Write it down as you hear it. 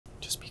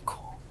Just be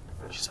cool.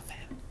 She's a fan.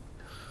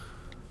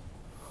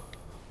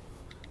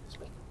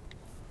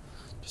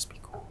 Just be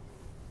cool.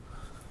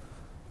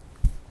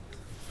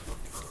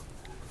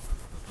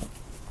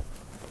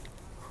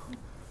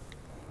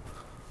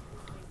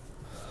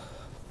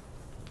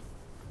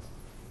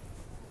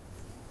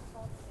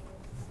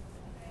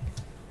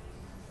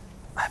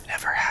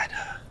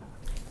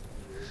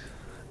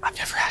 I've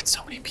never had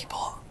so many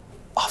people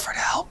offer to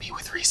help me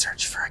with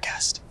research for a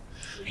guest.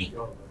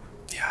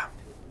 Yeah.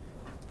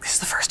 This is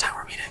the first time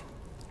we're meeting.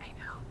 I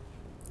know.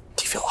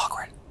 Do you feel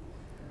awkward?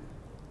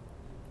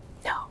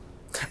 No.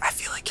 I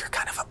feel like you're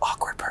kind of an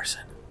awkward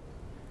person.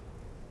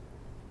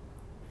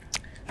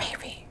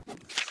 Maybe.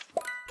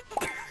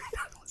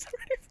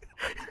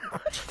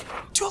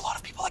 Do a lot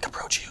of people like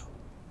approach you?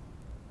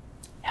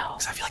 No.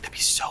 Because I feel like that'd be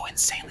so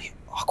insanely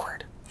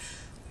awkward.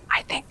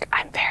 I think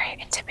I'm very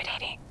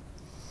intimidating.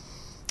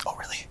 Oh,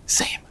 really?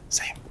 Same.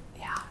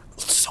 Yeah.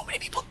 So many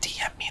people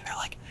DM me and they're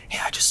like, hey,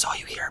 I just saw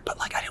you here, but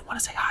like I didn't want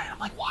to say hi. And I'm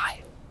like,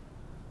 why?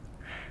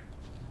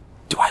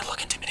 Do I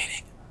look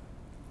intimidating?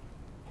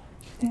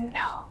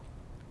 No.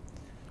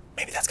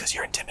 Maybe that's because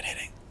you're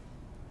intimidating.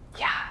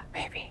 Yeah,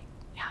 maybe.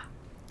 Yeah.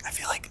 I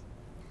feel like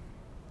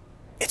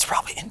it's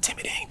probably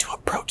intimidating to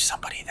approach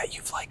somebody that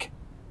you've like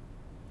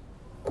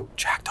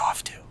jacked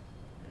off to.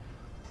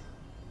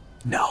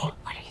 No.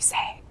 What are you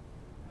saying?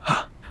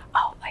 Huh?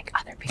 Oh, like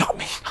other people.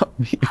 Not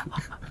me.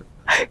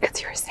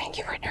 Because you were saying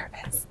you were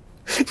nervous.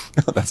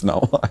 No, that's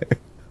not why.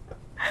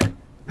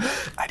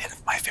 I did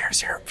my fair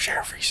share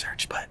of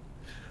research, but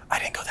I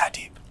didn't go that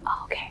deep.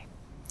 Oh, okay.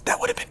 That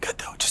would have been good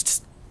though,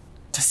 just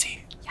to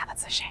see. Yeah,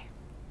 that's a shame.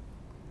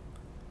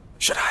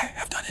 Should I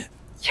have done it?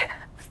 Yeah.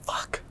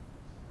 Fuck.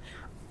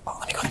 Well,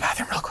 let me go to the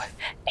bathroom real quick.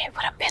 It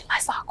would have been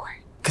less awkward.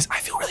 Because I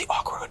feel really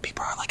awkward when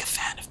people are like a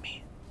fan of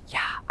me.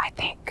 Yeah, I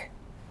think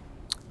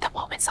the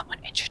moment someone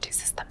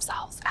introduces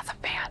themselves as a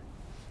fan,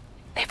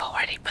 they've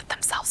already put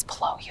themselves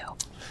below you.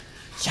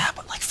 Yeah,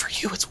 but like for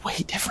you, it's way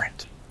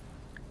different.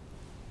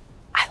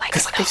 I like it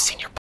Because like though. they've seen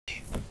your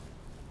body.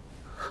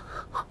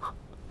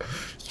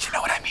 You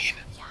know what I mean?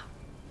 Yeah.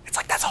 It's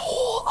like that's a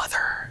whole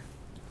other.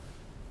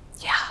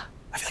 Yeah.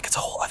 I feel like it's a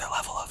whole other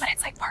level of. But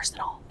it's like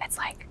personal. It's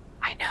like,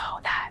 I know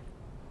that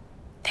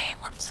they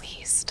were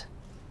pleased.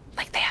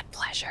 Like they had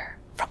pleasure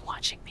from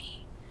watching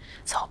me.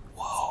 So,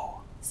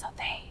 Whoa. so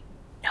they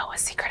know a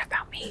secret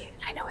about me,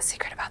 and I know a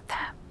secret about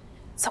them.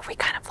 So we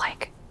kind of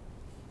like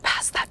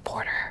pass that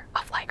border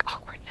of like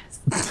awkwardness.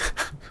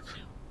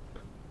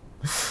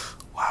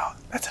 Wow,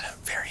 that's a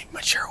very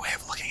mature way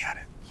of looking at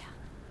it. Yeah.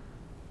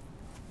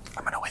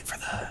 I'm gonna wait for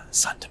the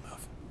sun to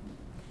move.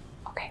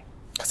 Okay.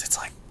 Because it's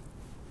like,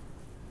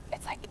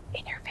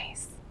 in your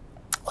face.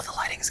 well, the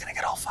lighting is gonna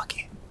get all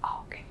funky.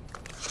 Oh, okay.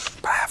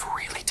 But I have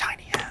really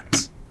tiny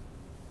hands.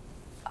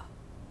 Oh,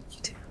 you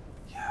do?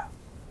 Yeah.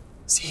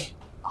 See?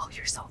 Oh,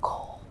 you're so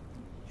cool.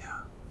 Yeah.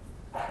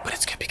 But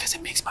it's good because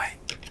it makes my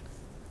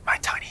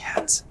tiny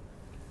hands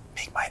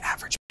make my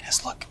average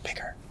penis look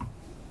bigger.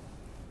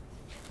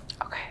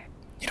 Okay.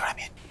 You know what I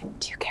mean?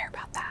 Do you care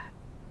about that?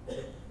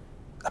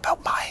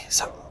 About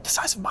the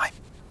size of my.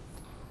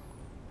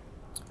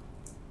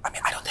 I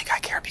mean, I don't think I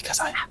care because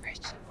Average.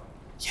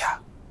 yeah,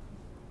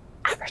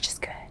 Average is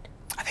good.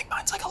 I think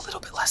mine's like a little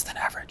bit less than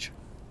average.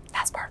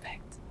 That's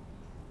perfect.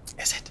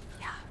 Is it?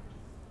 Yeah.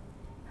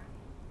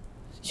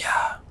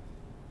 Yeah.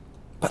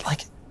 But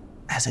like,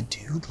 as a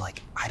dude,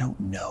 like, I don't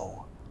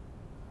know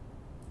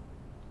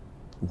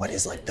what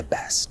is like the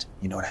best.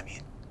 You know what I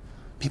mean?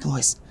 People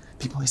always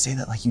say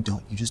that like you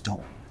don't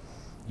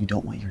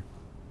want your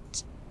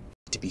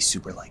to be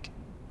super like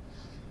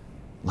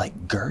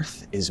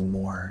girth is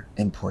more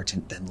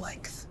important than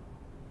length.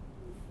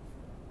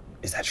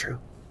 Is that true?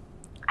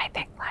 I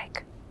think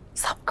like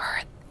some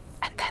girth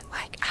and then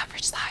like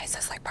average size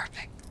is like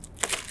perfect.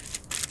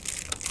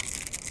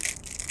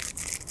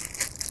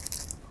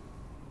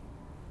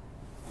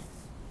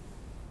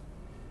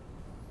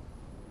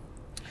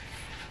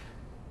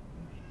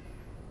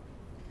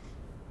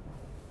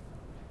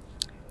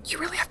 You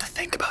really have to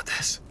think about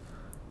this.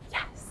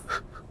 Yes.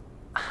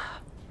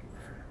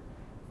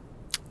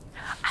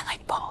 I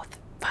like both,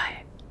 but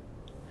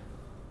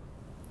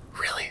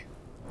Really?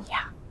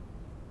 yeah.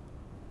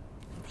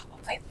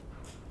 Probably.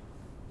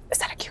 Is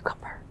that a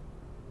cucumber?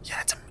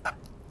 Yeah, it's a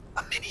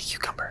mini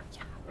cucumber.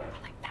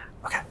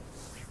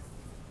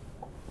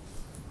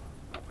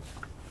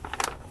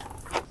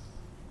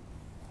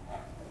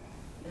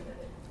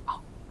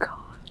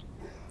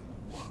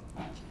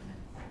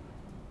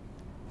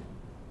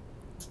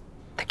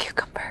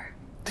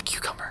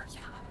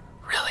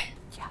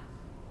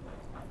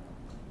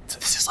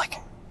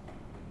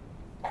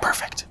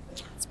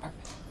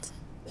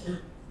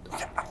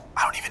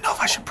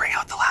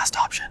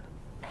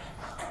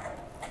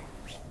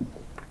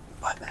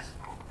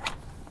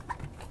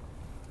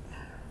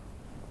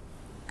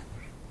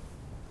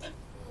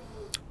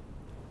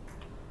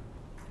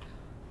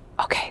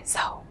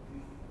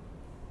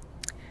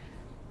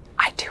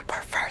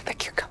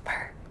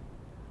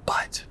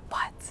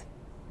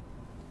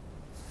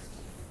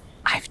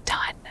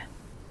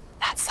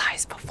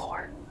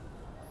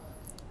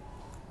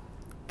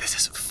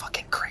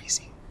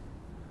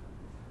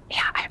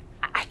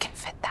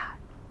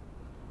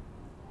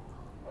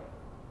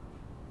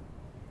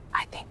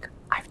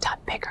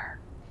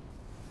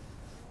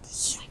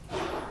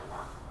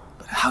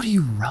 How do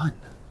you run?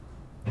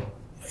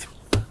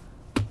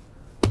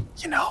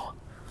 You know,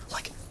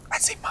 like,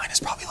 I'd say mine is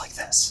probably like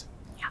this.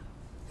 Yeah.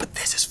 But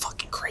this is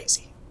fucking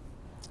crazy.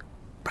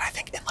 But I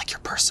think in like your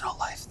personal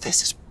life,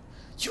 this is,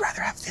 you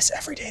rather have this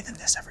every day than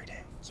this every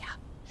day. Yeah.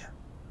 Yeah.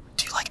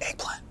 Do you like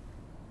eggplant?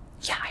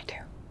 Yeah, I do.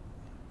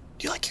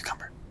 Do you like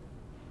cucumber?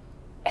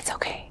 It's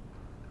okay.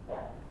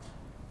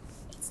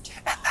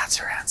 And that's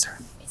her answer.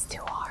 It's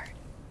too hard.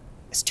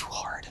 It's too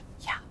hard.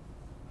 Yeah.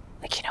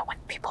 Like, you know, when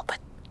people put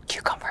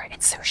cucumber in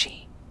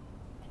sushi.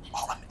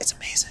 Oh, it's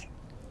amazing.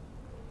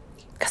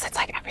 Because it's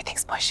like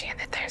everything's mushy and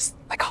then there's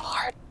like a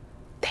hard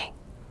thing.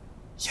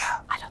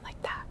 Yeah. I don't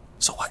like that.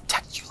 So what,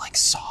 you like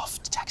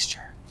soft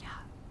texture? Yeah.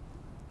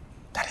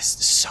 That is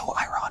so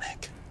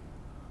ironic.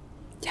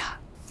 Yeah.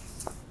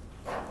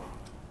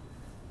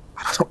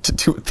 I don't know what to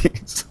do with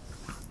these.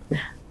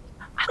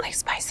 I like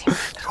spicy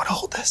food. You want to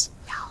hold this?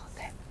 Yeah, I'll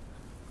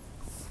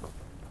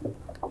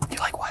hold it. You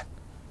like what?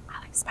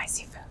 I like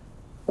spicy food.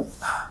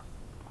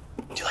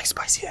 Do you like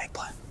spicy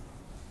eggplant?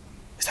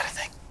 Is that a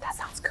thing? That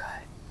sounds good.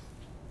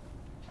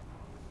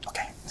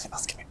 Okay,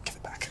 let's give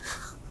it back.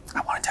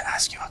 I wanted to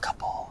ask you a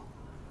couple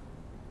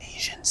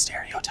Asian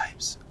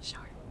stereotypes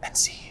Sure. and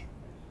see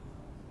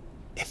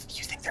if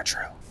you think they're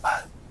true.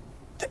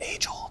 The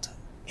age-old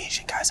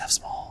Asian guys have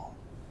small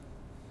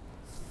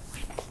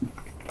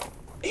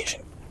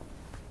Asian.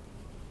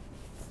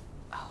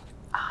 Oh,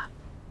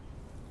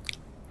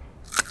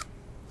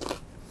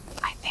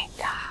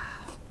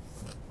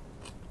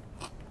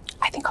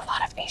 I think a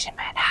lot of Asian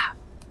men have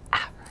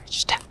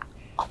average to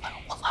a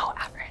little below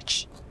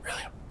average.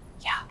 Really?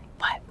 Yeah,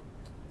 but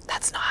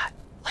that's not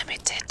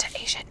limited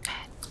to Asian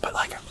men. But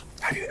like,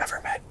 have you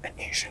ever met an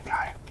Asian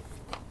guy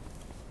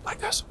like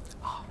this?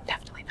 Oh,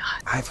 definitely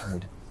not. I've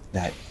heard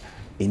that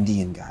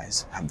Indian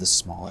guys have the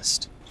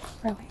smallest.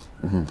 Really?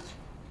 Mm-hmm.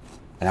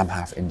 And I'm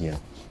half Indian.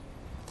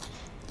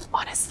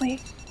 Honestly?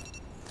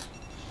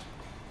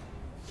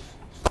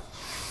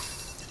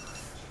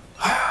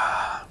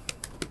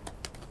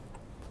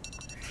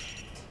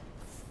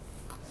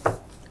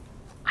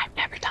 I've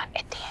never done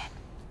Indian.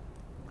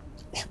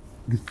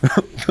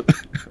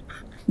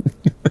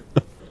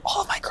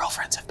 All of my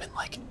girlfriends have been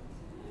like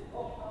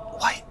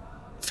white,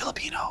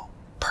 Filipino,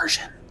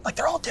 Persian. Like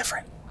they're all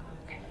different.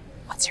 Okay.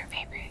 What's your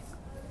favorite?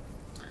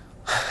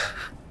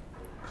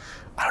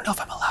 I don't know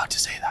if I'm allowed to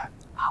say that,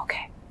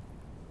 Okay.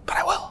 but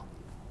I will.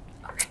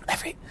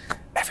 Okay.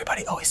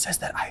 Everybody always says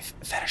that I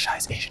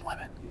fetishize Asian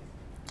women.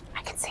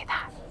 I can see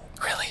that.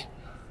 Really?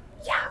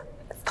 Yeah,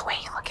 it's the way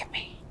you look at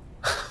me.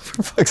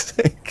 For fuck's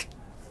sake.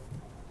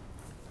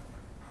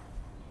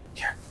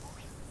 Here,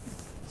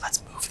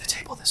 let's move the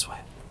table this way.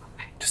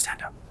 Okay. Just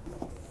stand up.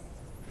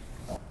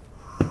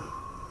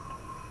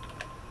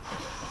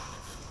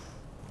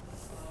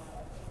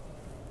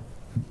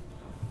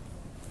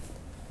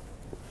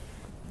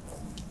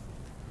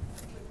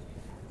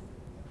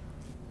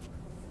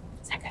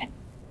 Is that good?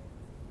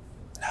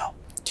 No.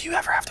 Do you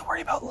ever have to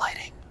worry about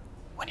lighting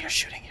when you're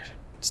shooting your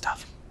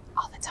stuff?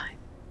 All the time.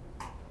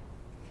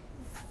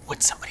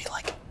 Would somebody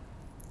like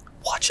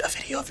watch a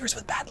video of yours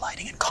with bad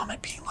lighting and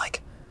comment being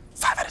like,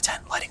 5 out of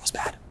 10, lighting was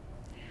bad?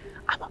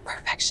 I'm a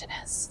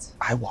perfectionist.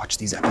 I watch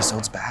these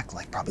episodes back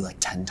like probably like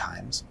 10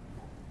 times.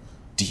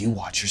 Do you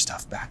watch your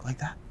stuff back like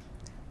that?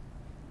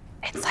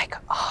 It's like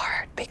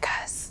hard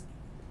because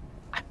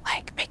I'm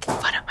like making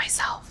fun of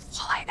myself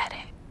while I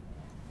edit.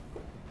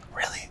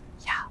 Really?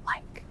 Yeah,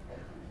 like,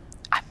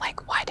 I'm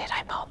like, why did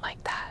I moan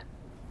like that?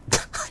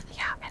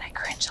 Yeah, and I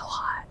cringe a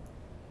lot.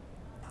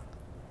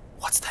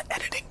 What's the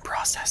editing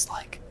process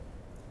like?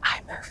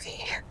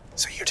 iMovie.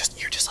 So you're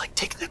just like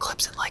taking the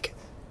clips and like,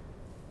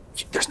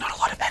 there's not a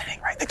lot of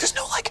editing, right? Like there's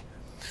no like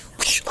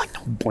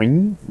no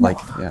boing. Like,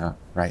 yeah,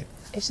 right.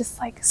 It's just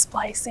like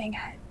splicing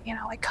it, you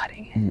know, like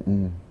cutting it.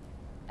 Mm-mm.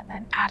 And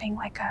then adding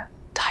like a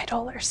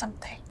title or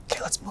something.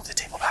 Okay, let's move the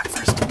table back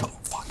first. Oh,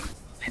 fuck.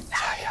 And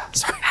back, Yeah,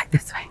 sorry. back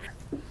this way.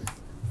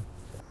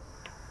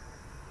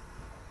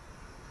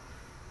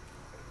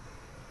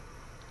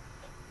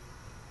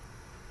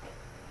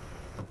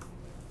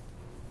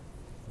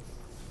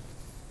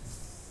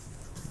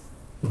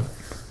 Oh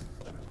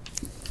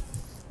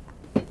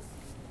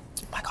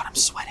my God, I'm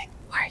sweating.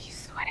 Why are you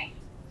sweating?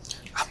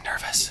 I'm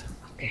nervous.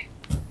 Okay.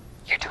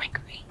 You're doing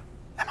great.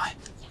 Am I?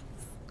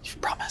 You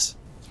promise?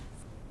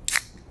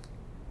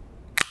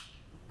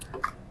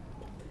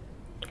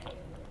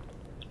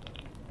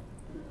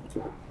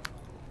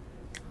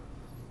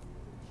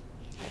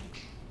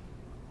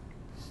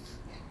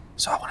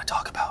 So I want to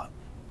talk about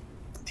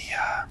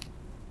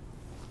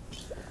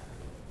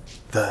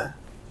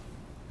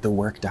the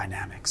work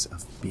dynamics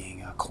of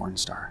being a corn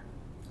star.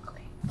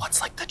 Okay. What's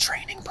like the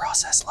training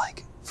process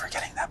like for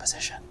getting that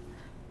position?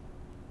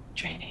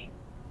 Training.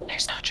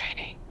 There's no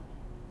training.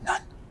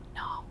 None.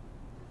 No.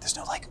 There's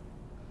no like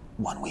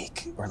 1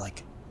 week or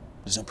like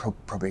there's no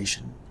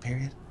probation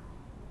period.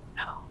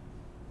 No.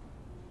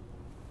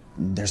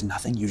 There's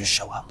nothing. You just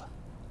show up.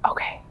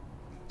 Okay.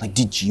 Like,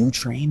 did you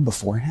train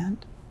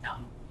beforehand? No.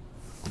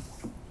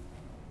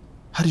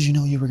 How did you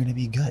know you were going to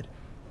be good?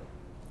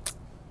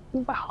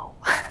 Well,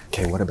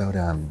 Okay, what about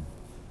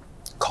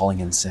calling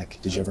in sick?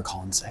 Did you ever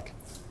call in sick?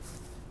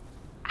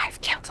 I've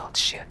canceled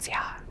shoots,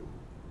 yeah.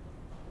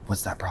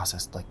 What's that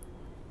process like?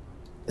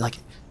 Like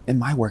in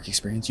my work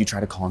experience, you try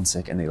to call in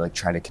sick and they like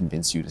try to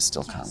convince you to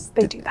still come.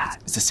 They do that.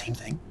 It's the same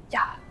thing.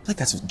 Yeah. Like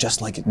that's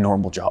just like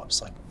normal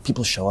jobs. Like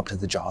people show up to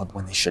the job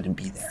when they shouldn't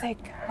be there.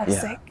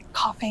 Sick,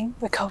 coughing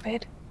with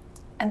COVID,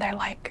 and they're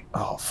like,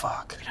 oh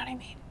fuck. You know what I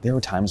mean? There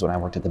were times when I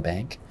worked at the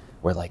bank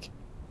where like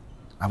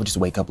I would just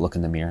wake up, look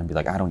in the mirror and be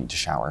like, I don't need to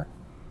shower.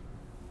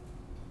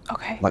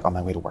 Okay. Like on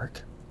my way to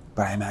work.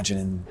 But I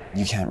imagine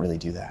you can't really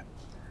do that.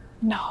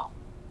 No.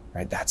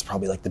 Right? That's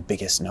probably like the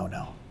biggest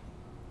no-no.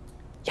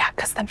 Yeah,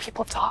 because then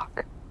people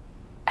talk,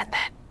 and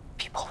then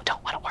people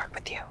don't want to work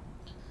with you.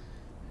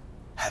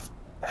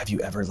 Have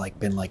you ever like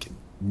been like,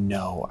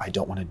 no, I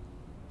don't want to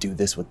do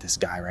this with this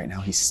guy right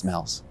now. He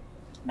smells.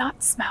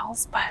 Not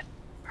smells, but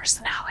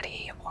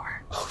personality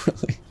or. Oh,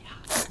 really?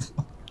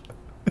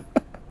 Yeah.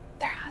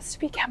 There has to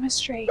be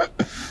chemistry.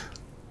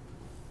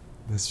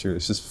 That's true.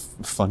 It's just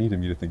funny to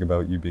me to think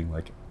about you being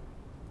like,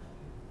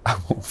 I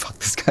won't fuck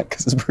this guy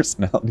because his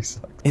personality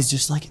sucks. It's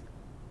just like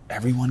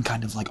everyone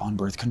kind of like on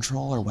birth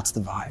control, or what's the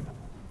vibe?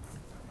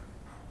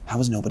 How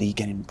is nobody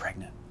getting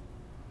pregnant?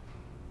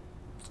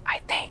 I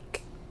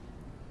think.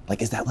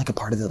 Like, is that like a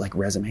part of the like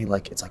resume?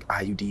 Like it's like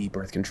IUD,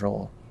 birth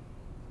control?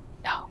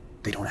 No.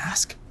 They don't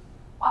ask?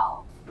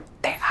 Well,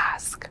 they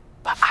ask,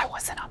 but I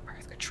wasn't on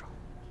birth control.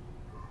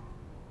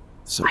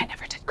 So I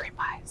never did cream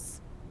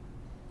pies.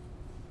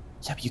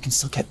 yeah, but you can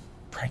still get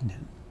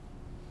pregnant.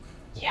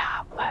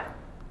 Yeah, but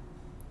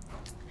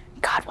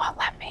God won't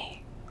let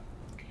me.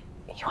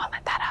 He won't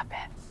let that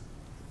happen.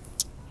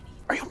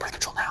 Are you on birth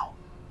control now?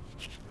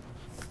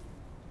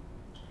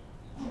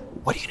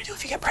 What are you gonna do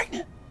if you get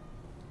pregnant?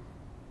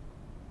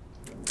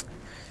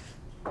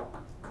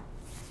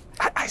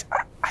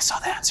 I saw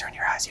the answer in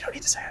your eyes. You don't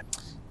need to say it.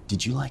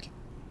 Did you like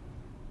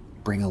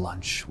bring a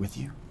lunch with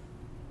you?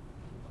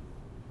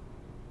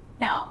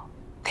 No,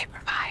 they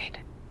provide.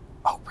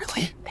 Oh,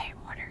 really? They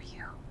order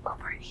you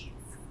Uber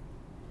Eats.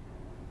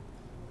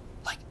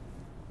 Like,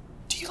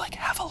 do you like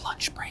have a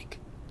lunch break?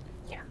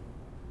 Yeah.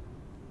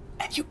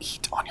 And you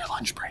eat on your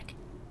lunch break?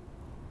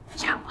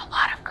 Yeah, a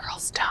lot of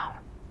girls don't.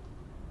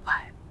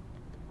 But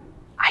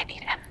I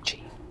need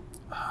energy.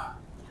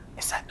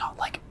 Is that not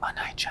like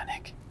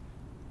unhygienic?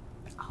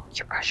 Oh,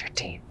 you brush your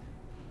teeth.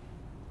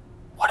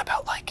 What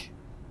about like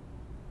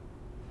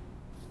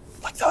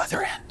the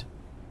other end?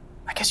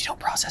 I guess you don't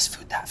process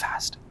food that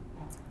fast.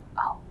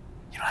 Oh.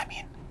 You know what I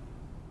mean?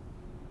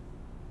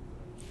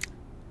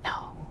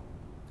 No.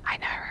 I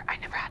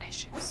never had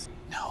issues.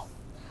 No.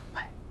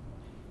 But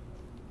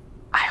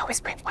I always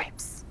bring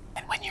wipes.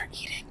 And when you're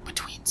eating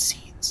between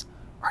scenes,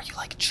 are you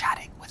like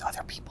chatting with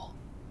other people?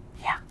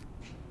 Yeah.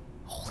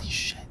 Holy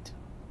shit.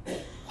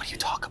 What do you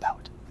talk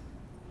about?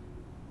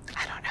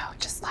 I don't know,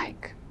 just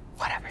like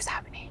whatever's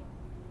happening.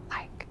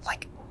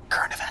 Like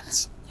current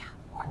events? Yeah.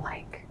 Or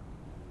like,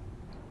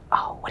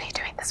 oh, what are you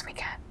doing this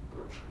weekend?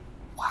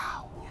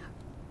 Wow. Yeah.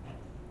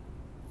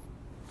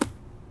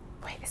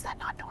 Wait, is that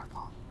not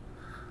normal?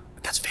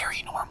 That's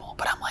very normal,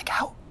 but I'm like,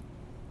 how?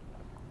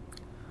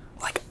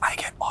 Like, I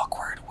get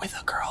awkward with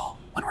a girl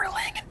when we're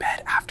laying in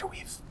bed after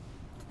we've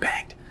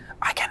banged.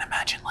 I can't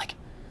imagine, like,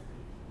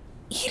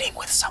 eating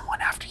with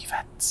someone after you've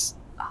had,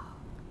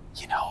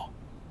 you know?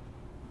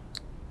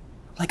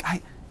 Like,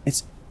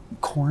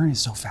 corn is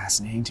so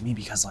fascinating to me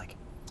because, like,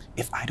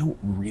 if I don't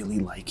really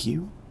like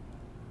you,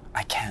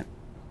 I can't,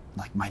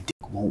 like, my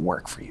dick won't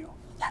work for you.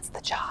 That's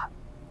the job.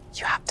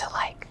 You have to,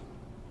 like,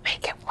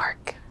 make it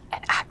work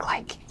and act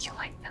like you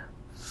like them.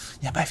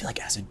 Yeah, but I feel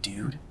like as a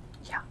dude,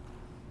 Yeah.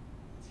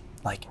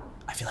 like,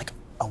 I feel like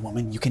a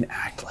woman, you can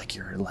act like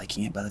you're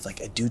liking it, but if, like,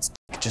 a dude's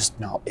dick just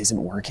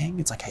isn't working,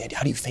 it's like,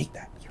 how do you fake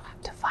that? You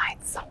have to find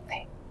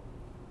something.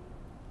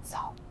 So,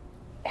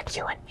 if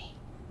you and me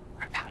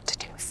were about to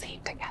do a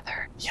scene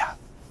together, Yeah.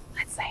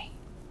 let's say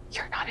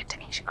you're not into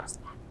me, she goes,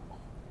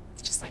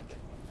 it's just like,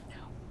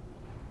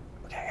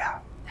 no. Okay, yeah.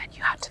 Then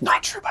you have to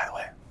Not true, by the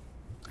way.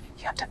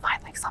 You have to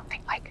find like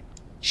something like,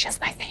 she has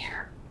nice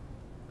hair.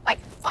 Like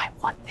find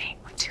one thing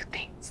or two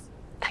things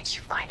that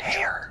you find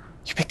Hair.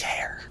 You picked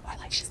hair. Or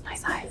like she's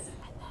nice eyes. And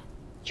then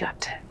you have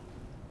to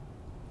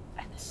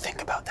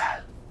Think about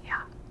that.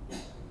 Yeah.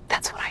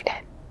 That's what I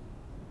did.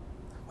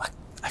 Like,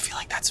 I feel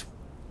like that's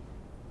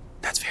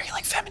very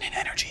like feminine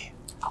energy.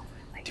 Oh,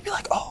 really? To be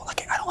like, oh,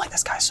 like I don't like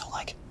this guy, so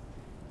like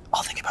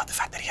I'll think about the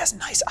fact that he has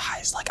nice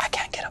eyes. Like I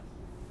can't get a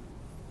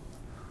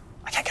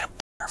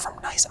from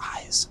nice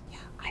eyes. Yeah,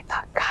 I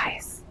thought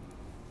guys,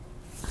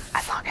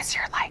 as long as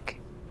you're like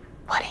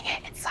putting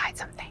it inside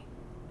something,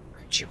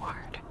 hurt you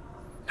hard.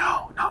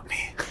 No, not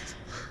me.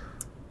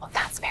 Well,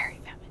 that's very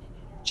feminine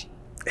energy.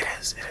 It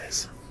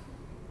is.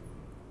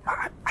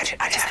 I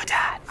didn't have a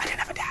dad. I didn't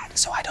have a dad,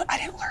 so I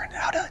didn't learn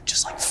how to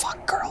just like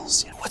fuck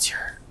girls. You know, what's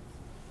your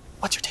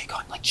take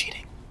on like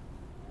cheating?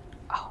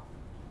 Oh,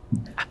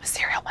 I'm a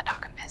serial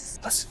monogamous.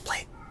 Let's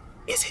play.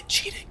 Is it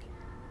cheating?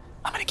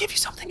 I'm gonna give you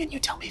something and you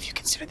tell me if you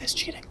consider this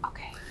cheating.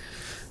 Okay.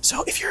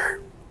 So if you're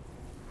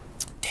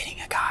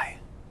dating a guy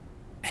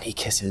and he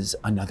kisses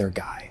another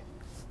guy.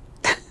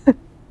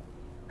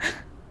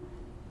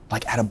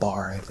 Like at a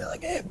bar, they're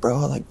like, hey, bro,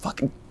 like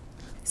fucking.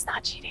 It's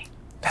not cheating.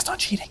 That's not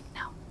cheating.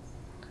 No.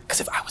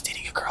 Because if I was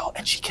dating a girl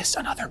and she kissed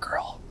another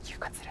girl. You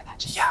consider that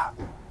cheating? Yeah.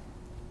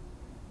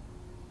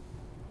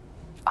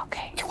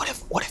 Okay. Okay,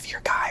 what if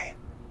your guy,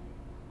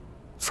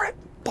 boyfriend.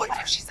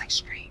 What if she's like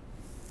straight?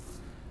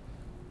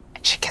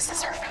 And she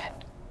kisses her friend?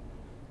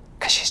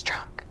 Because she's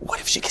drunk.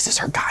 What if she kisses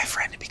her guy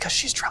friend because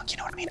she's drunk? You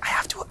know what I mean?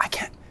 I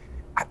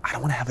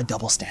don't want to have a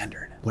double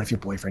standard. What if your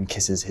boyfriend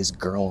kisses his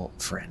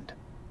girlfriend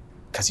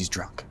because he's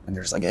drunk? And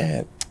they're just like,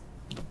 eh.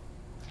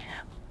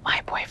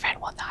 My boyfriend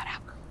will not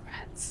have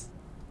girlfriends.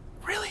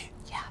 Really?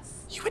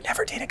 Yes. You would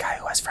never date a guy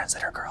who has friends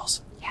that are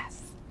girls?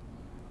 Yes.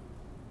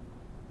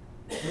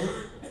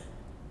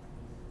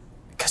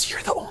 Because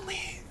you're the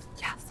only...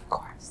 Yes, of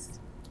course.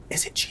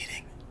 Is it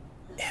cheating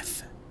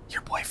if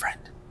your boyfriend,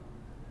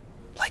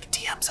 like,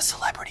 DMs a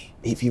celebrity?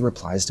 If he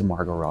replies to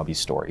Margot Robbie's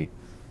story,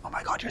 oh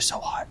my god, you're so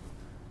hot.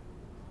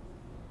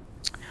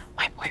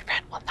 My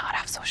boyfriend will not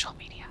have social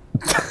media.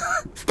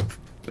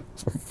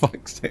 For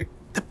fuck's sake.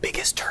 The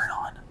biggest turn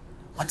on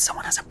when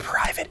someone has a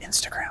private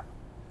Instagram.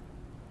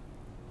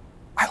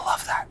 I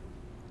love that.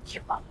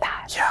 You love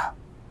that? Yeah.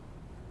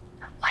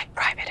 Like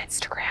private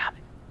Instagram,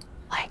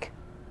 like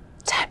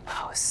 10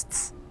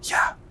 posts.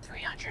 Yeah.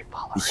 300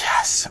 followers.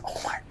 Yes.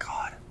 Oh my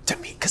god. To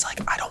me, because like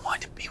I don't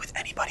want to be with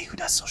anybody who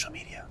does social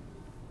media.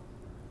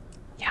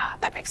 Yeah,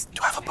 that makes me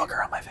Do I have a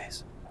booger on my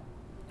face?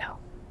 No.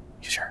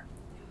 You sure?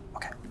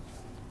 Okay.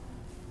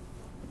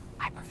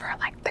 I prefer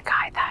like the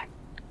guy that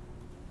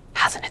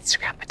has an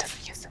Instagram but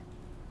doesn't use it.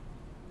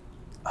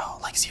 Oh,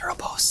 like 0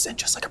 posts and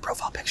just like a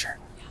profile picture?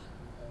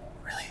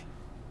 Really?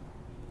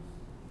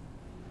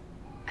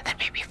 And then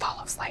maybe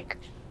follows like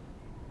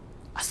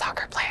a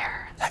soccer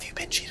player. Have you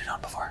been cheated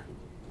on before?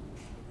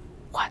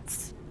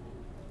 Once.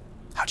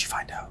 How'd you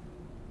find out?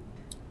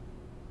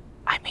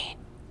 I mean,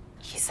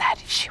 he said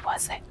she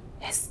wasn't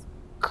his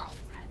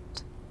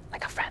girlfriend.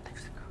 Like a friend.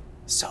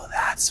 So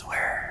that's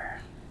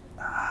where...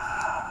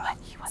 But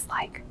he was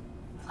like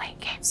playing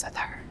games with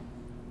her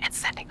and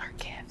sending her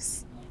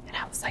gifts. And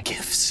I was like,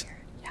 Gifts? weird.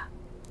 Yeah.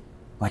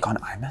 Like on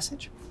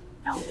iMessage?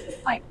 No,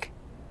 like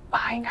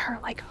buying her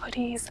like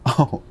hoodies,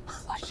 Oh.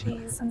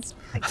 plushies, and stuff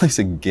like At least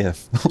a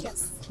gift.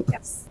 Yes,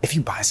 yes. If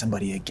you buy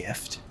somebody a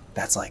gift,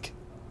 that's like,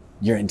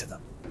 you're into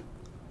them.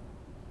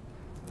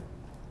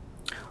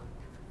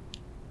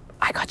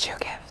 I got you a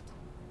gift.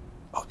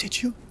 Oh,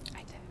 did you? I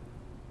did.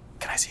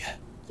 Can I see it?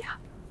 Yeah.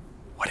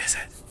 What is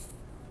it?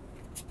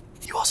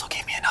 You also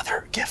gave me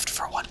another gift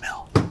for $1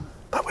 mil,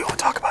 but we won't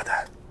talk about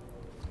that.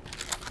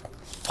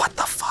 What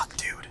the fuck,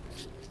 dude?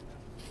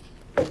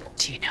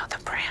 Do you know the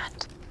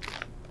brand?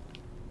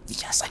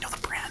 Yes, I know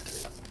the brand.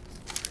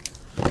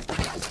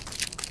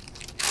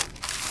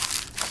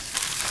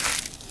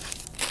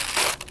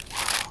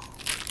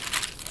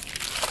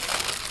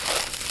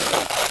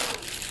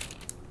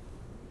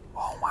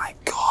 Oh my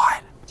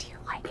god. Do you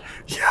like it?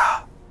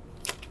 Yeah.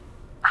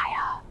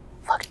 I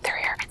looked through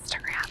your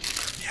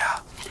Instagram Yeah.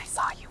 and I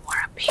saw you wore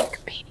a pink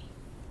beanie.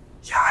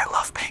 Yeah, I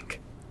love pink.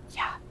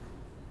 Yeah.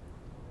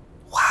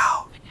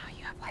 Wow. But now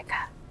you have like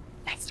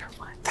a nicer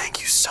one.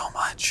 Thank you so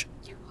much.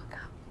 You're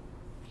welcome.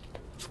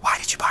 Why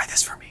did you buy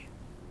this for me?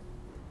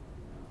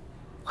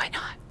 Why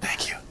not?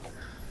 Thank you.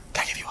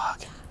 Can I give you a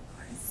hug?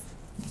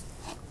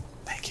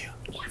 Thank you.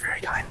 You're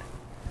very kind.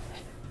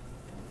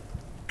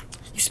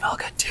 You smell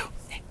good too.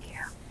 Thank you.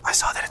 I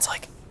saw that it's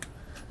like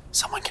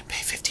someone can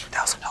pay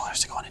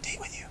 $15,000 to go on a date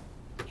with you.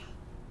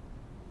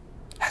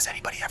 Has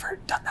anybody ever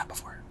done that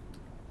before?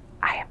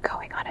 I am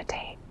going on a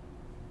date.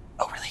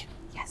 Oh, really?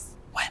 Yes.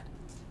 When?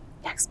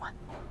 Next month.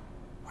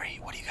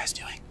 What are you guys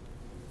doing?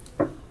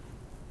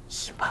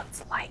 He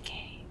booked like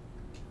a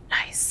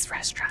nice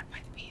restaurant by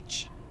the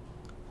beach.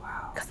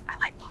 Wow. Because I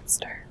like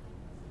lobster.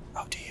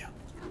 Oh, do you?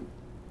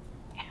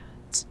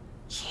 And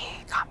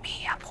he got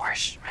me a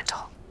Porsche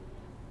rental.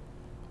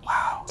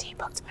 Wow. And he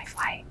booked my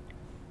flight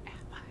and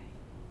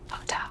my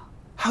hotel.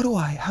 How do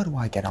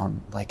I get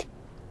on? Like,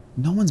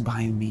 no one's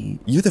buying me.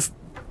 You're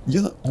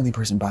the only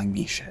person buying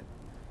me shit.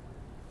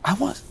 I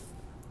want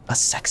a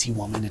sexy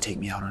woman to take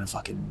me out on a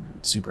fucking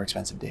super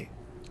expensive date.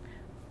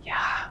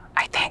 Yeah,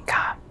 I think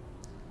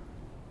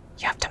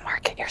you have to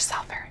market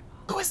yourself very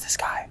well. Who is this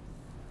guy?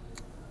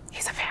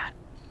 He's a fan.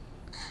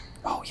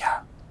 Oh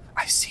yeah,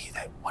 I see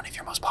that one of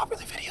your most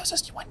popular videos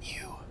is when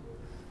you.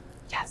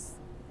 Yes.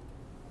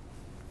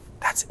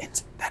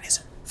 That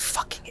is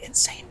fucking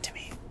insane to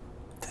me.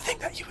 To think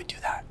that you would do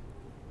that.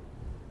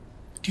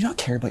 Do you not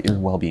care about your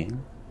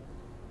well-being?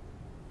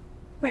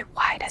 Wait,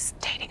 why does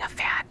dating a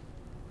fan?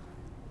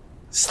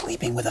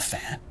 Sleeping with a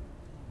fan?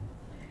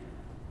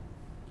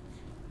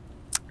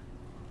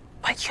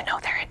 But you know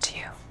they're into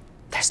you.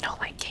 There's no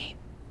like game.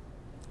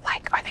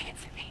 Like, are they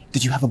into me?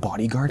 Did you have a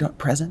bodyguard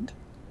present?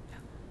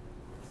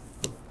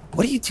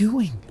 What are you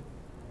doing?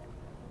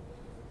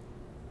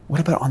 What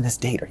about on this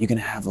date? Are you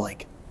gonna have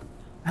like,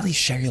 at least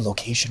share your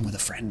location with a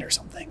friend or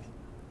something?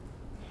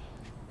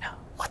 No.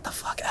 What the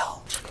fuck,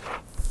 Elle?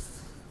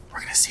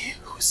 We're gonna see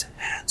whose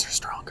hands are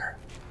stronger.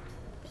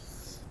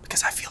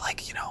 Because I feel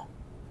like, you know,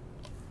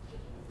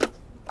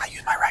 I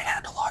use my right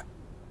hand a lot.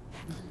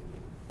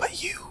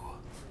 But you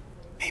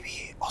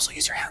maybe also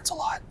use your hands a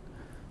lot.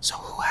 So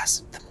who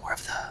has the more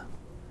of the,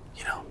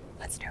 you know?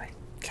 Let's do it.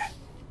 Okay.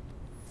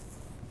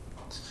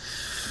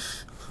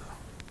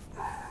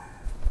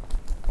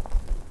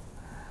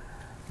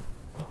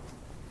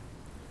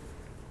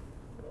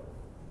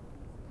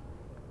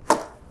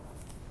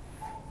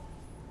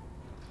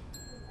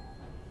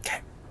 Okay.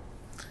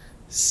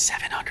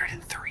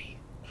 703.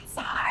 It's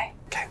high.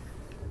 Okay.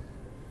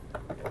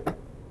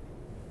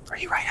 Are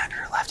you right-handed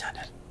or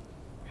left-handed?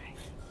 Right.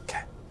 Okay.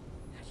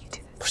 How do you do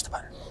this? Push the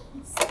button.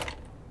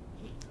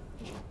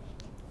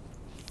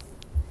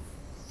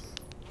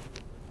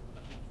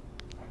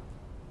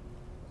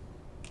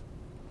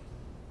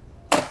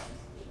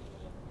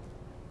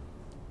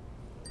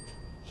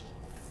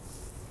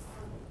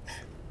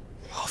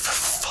 Oh, for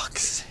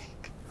fuck's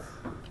sake.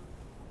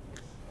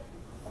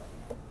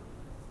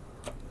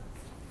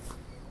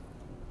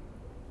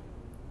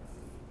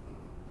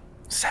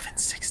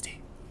 $760.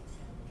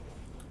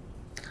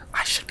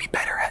 I should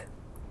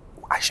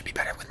be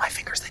better with my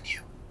fingers than you.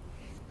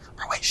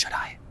 Or wait, should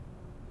I?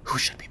 Who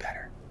should be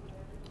better?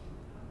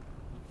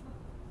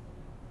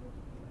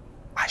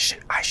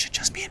 I should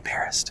just be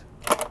embarrassed.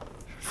 For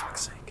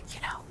fuck's sake.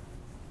 You know,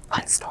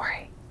 fun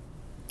story.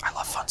 I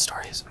love fun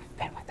stories. I've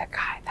been with a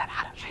guy that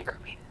had a micro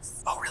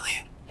penis. Oh, really?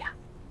 Yeah.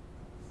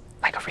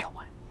 Like a real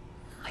one.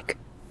 Like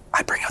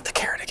I bring out the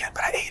carrot again,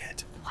 but I ate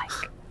it.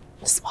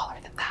 smaller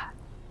than that.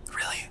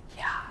 Really?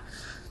 Yeah.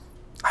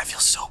 I feel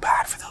so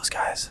bad for those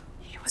guys.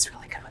 He was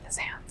really good with his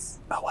hands.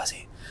 Oh, was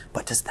he?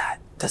 But does that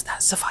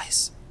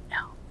suffice?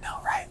 No. No,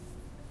 right?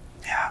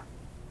 Yeah.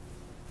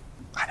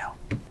 I know.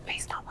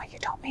 Based on what you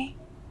told me,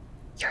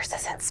 yours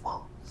isn't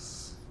small.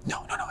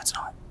 No, it's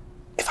not.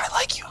 If I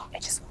like you,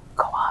 It just won't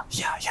go up.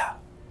 yeah.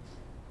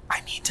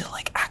 I need to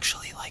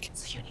actually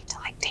So you need to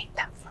date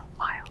them for a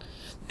while.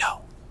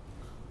 no.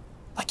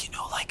 You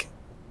know,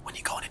 when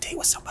you go on a date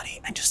with somebody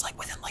and just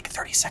within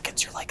 30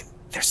 seconds you're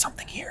there's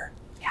something here.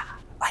 Yeah.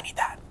 I need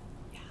that.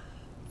 Yeah.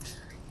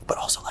 But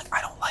also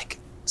I don't like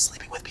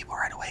sleeping with people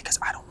right away because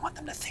I don't want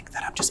them to think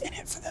that I'm just in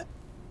it for the.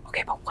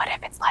 Okay, but what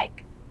if it's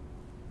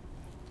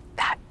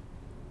that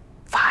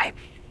vibe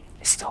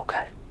is still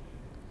good?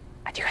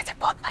 And you guys are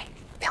both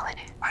feeling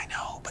it. I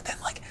know, but then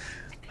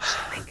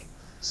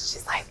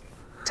She's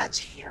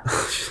touching you.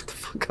 shut the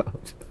fuck up.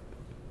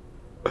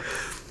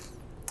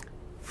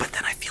 But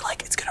then I feel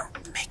like it's gonna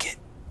make it.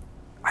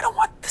 I don't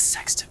want the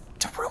sex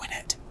to ruin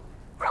it.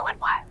 Ruin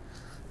what?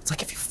 It's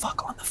if you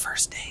fuck on the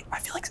first date, I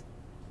feel like.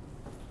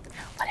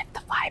 But if the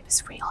vibe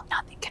is real,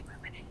 nothing can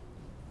ruin it.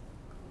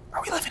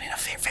 Are we living in a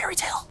fairy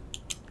tale?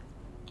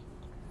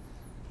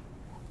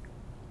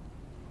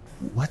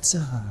 What's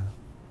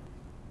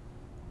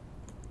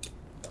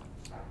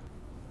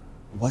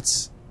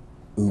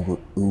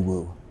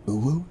uwu?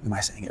 Uwu? Am I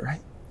saying it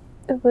right?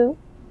 Uwu.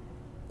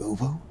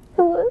 Uwu?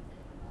 Uwu.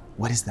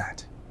 What is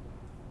that?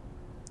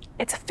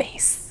 It's a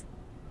face.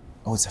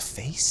 Oh, it's a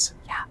face?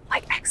 Yeah,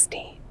 like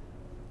XD.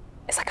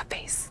 It's like a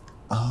face.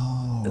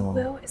 Oh.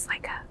 Uwu is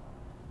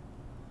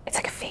it's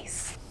like a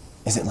face.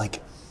 Is it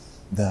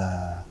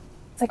the...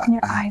 It's when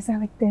your eyes are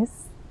like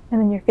this,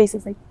 and then your face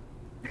is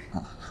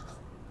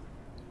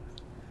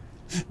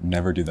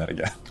Never do that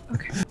again.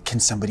 Okay. Can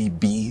somebody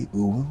be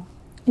uwu?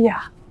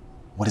 Yeah,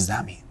 What does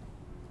that mean?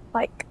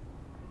 like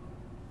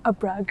a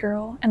bra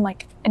girl and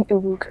an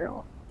uwu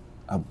girl.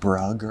 A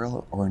bra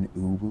girl or an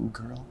uwu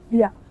girl?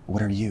 Yeah,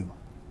 What are you?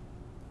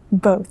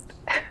 both.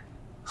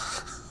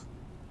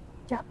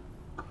 Yeah.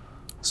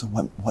 So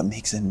what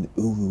makes an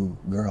uwu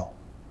girl?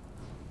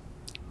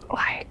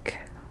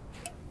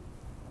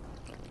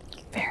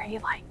 Very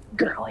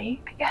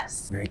girly, I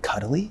guess. Very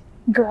cuddly?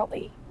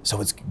 Girly.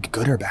 So it's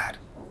good or bad?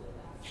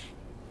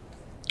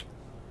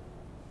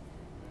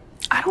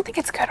 I don't think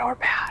it's good or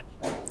bad.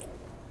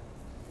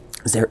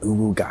 Is there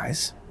uwu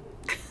guys?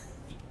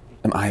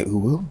 Am I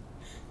uwu?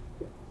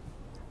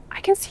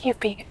 I can see you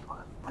being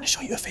I want to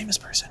show you a famous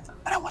person,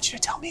 and I want you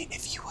to tell me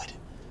if you would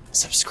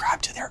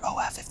subscribe to their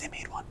OF if they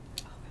made one.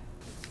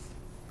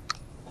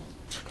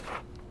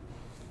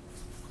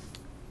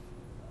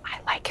 I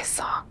like his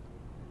song.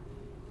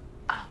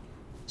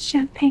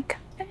 Champagne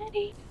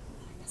confetti.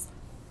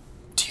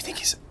 Do you think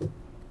he's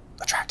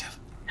attractive?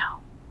 No,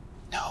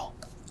 No.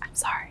 I'm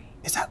sorry.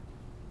 Is that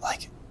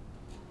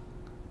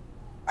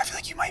I feel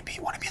like you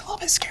might want to be a little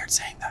bit scared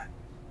saying that.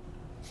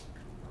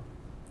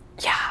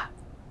 Yeah,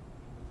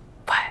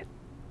 but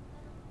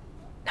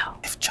no.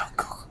 If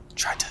Jungkook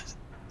tried to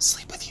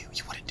sleep with you,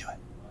 you wouldn't do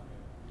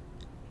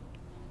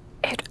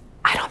it.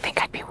 I don't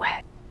think I'd be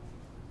wet.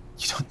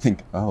 You don't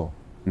think? Oh.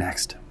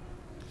 Next.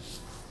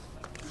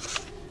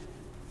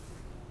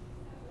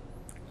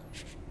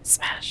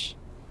 Smash.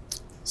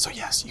 So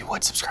yes, you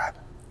would subscribe.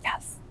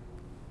 Yes.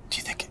 Do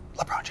you think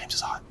LeBron James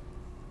is hot?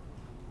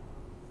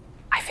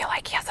 I feel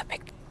like he has a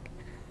big.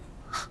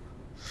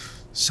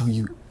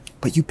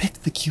 But you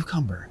picked the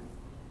cucumber.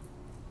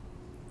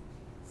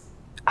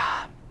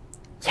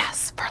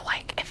 Yes, for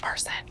in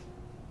person.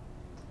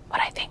 But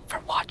I think for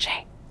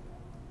watching,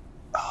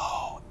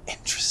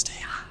 Interesting.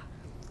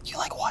 You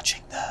like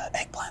watching the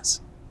eggplants?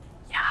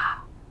 Yeah.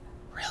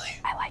 Really?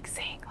 I like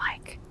seeing,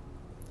 like,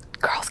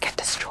 girls get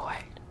destroyed.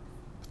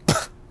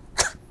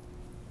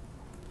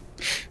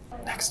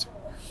 Next.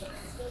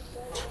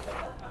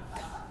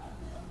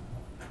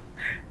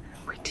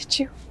 Wait, did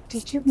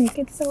you make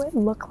it so it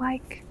looked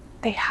like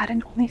they had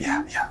an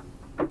OnlyFans? Yeah.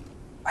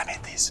 I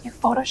made these. In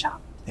Photoshop?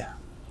 Yeah.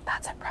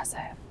 That's impressive.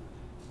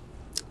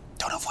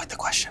 Don't avoid the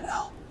question,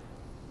 Elle.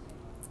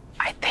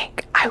 I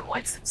think I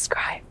would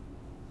subscribe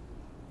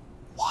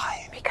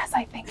Why? because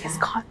I think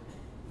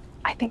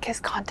his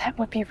content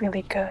would be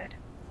really good.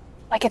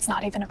 Like, it's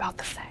not even about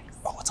the sex.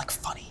 Oh, it's like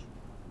funny.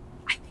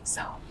 I think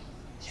so.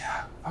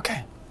 Yeah.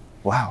 Okay.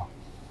 Wow.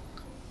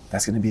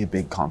 That's gonna be a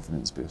big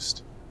confidence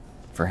boost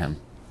for him.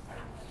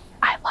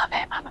 I love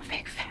him. I'm a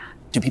big fan.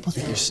 Do people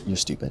think you're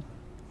stupid?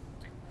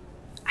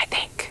 I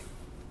think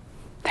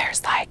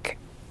there's like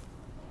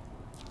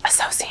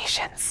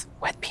associations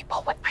with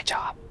people with my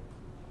job,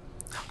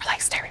 or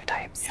like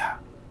stereotypes. Yeah.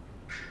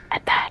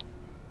 And then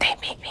they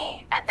meet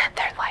me and then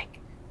they're like,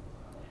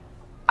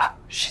 oh,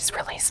 she's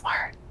really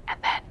smart. And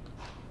then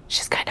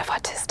she's kind of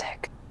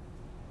autistic.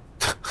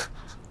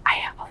 I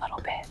am a little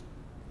bit.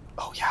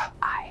 Oh yeah.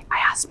 I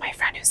asked my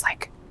friend who's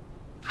like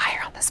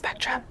higher on the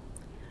spectrum.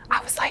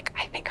 I was like,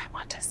 I think I'm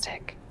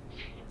autistic.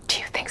 Do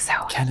you think so?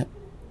 Can it?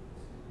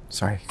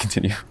 Sorry.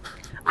 Continue.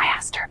 I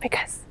asked her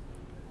because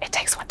it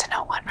takes one to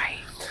know one, right?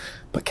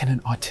 But can an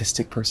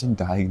autistic person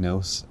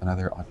diagnose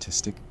another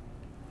autistic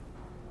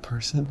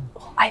person?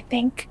 I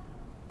think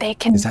they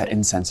can. Is that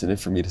insensitive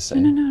for me to say?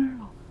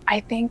 No. I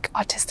think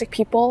autistic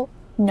people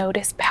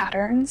notice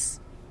patterns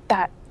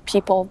that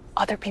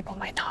other people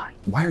might not.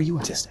 Why are you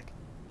autistic?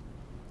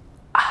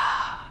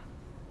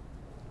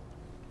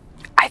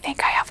 I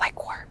think I have like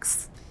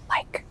quirks.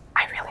 Like,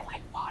 I really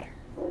like water.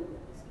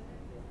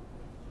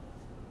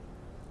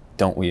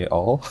 Don't we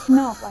all?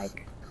 No,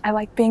 like I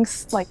like being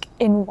like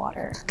in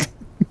water.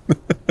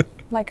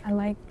 Like I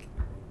like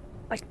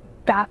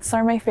baths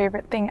are my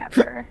favorite thing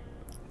ever.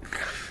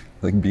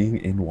 Like being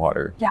in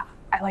water. Yeah,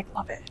 I like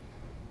love it.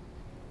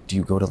 Do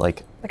you go to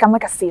like I'm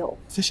like a seal.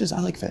 fishes? I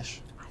like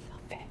fish. I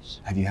love fish.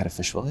 Have you had a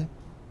fish fillet?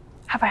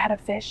 Have I had a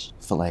fish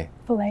Fillet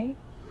fillet?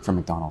 from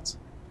McDonald's.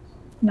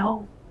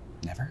 No.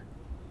 Never?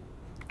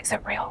 Is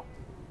it real?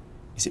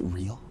 Is it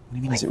real? What do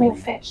you mean? Like Is it real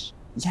fish.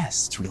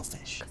 Yes, it's real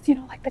fish. You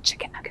know, like the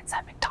chicken nuggets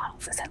at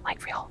McDonald's isn't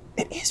like real.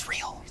 It is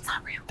real. It's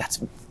not real.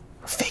 That's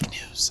fake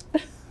news.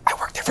 I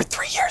worked there for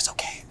 3 years,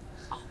 okay?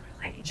 Oh,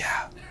 really?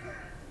 Yeah.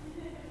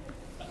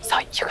 So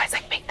you guys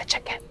like make the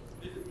chicken?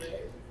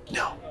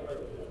 No.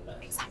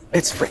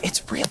 Exactly.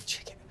 It's real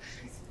chicken.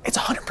 It's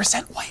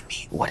 100% white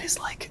meat. What is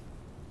like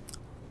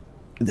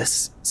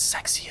this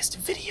sexiest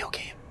video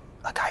game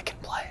a guy can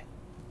play?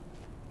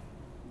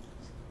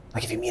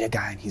 Like if you meet a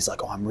guy and he's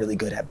like, oh, I'm really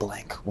good at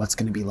blank, what's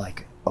gonna be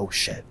like, oh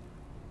shit?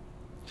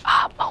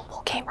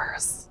 Mobile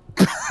gamers.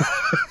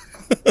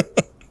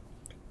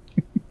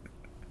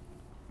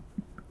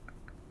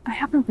 I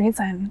have a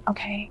reason,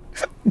 okay?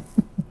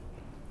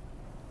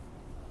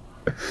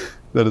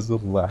 That is the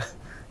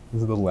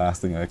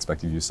last thing I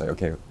expected you to say.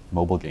 Okay,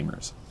 mobile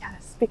gamers.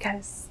 Yes,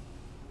 because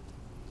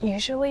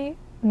usually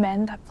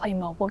men that play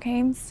mobile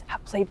games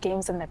have played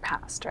games in their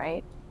past,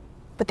 right?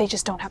 But they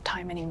just don't have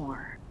time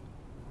anymore.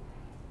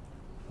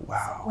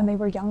 Wow. When they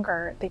were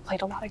younger, they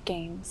played a lot of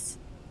games.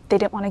 They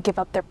didn't want to give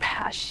up their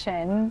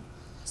passion,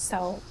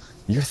 so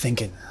You're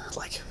thinking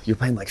like you're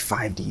playing like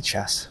 5D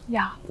chess.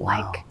 yeah,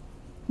 Wow. like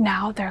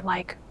now they're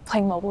like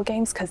playing mobile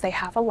games because they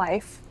have a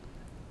life,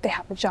 they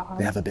have a job,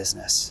 They have a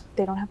business.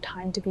 they don't have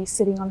time to be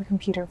sitting on the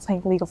computer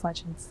playing League of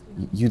Legends.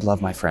 You'd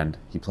love my friend.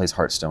 He plays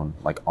Hearthstone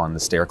like on the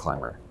stair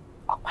climber.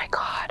 Oh my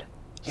God.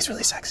 He's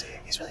really sexy.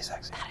 He's really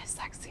sexy. That is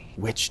sexy.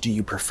 Which do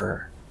you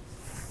prefer?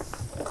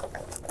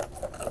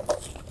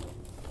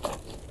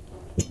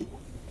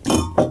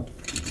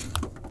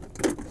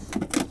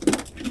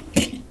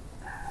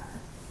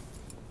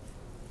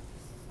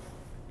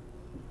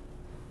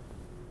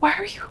 Why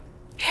are you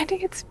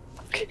handing it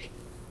to me?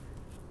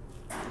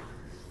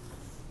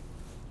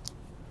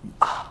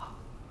 Oh,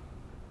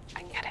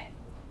 I get it.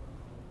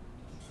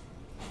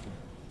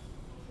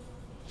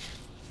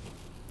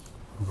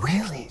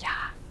 Really?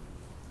 Yeah.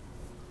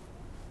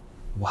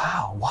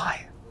 Wow.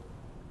 Why?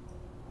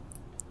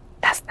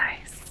 That's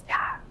nice.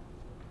 Yeah.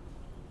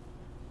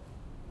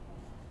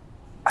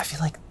 I feel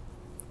like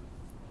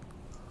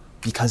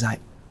because I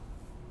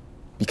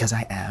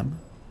am.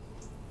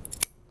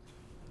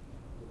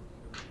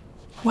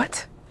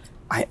 What?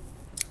 I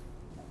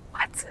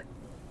What?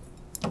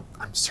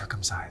 I'm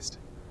circumcised.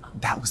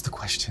 That was the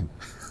question.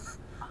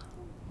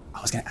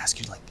 I was gonna ask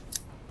you like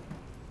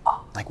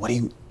what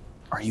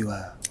are you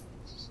a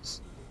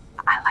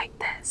I like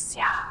this.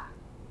 Yeah.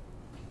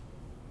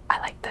 I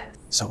like this.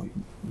 so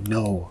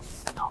no.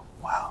 No.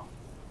 Wow.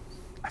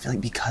 I feel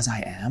like because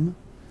I am,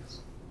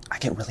 I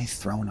get really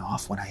thrown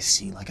off when I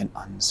see like an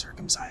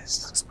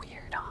uncircumcised. Looks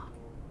weird, huh?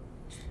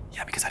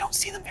 Yeah, because I don't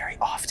see them very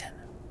often.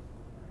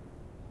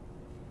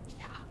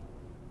 Yeah.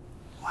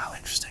 Wow,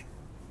 interesting.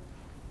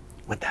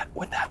 Would that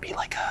be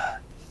like a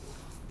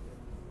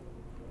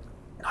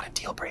not a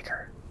deal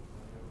breaker.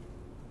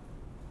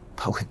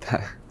 But with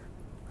that,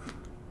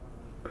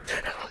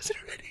 I wasn't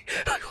ready.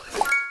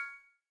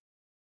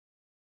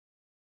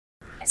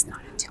 It's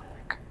not a deal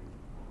breaker.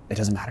 It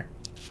doesn't matter.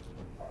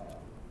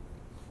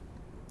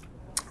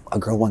 A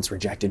girl once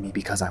rejected me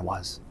because I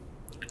was.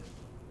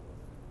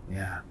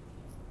 Yeah.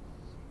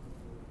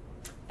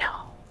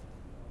 No,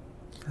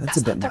 That's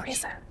a bit not the much.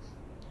 reason.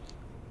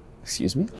 Excuse me?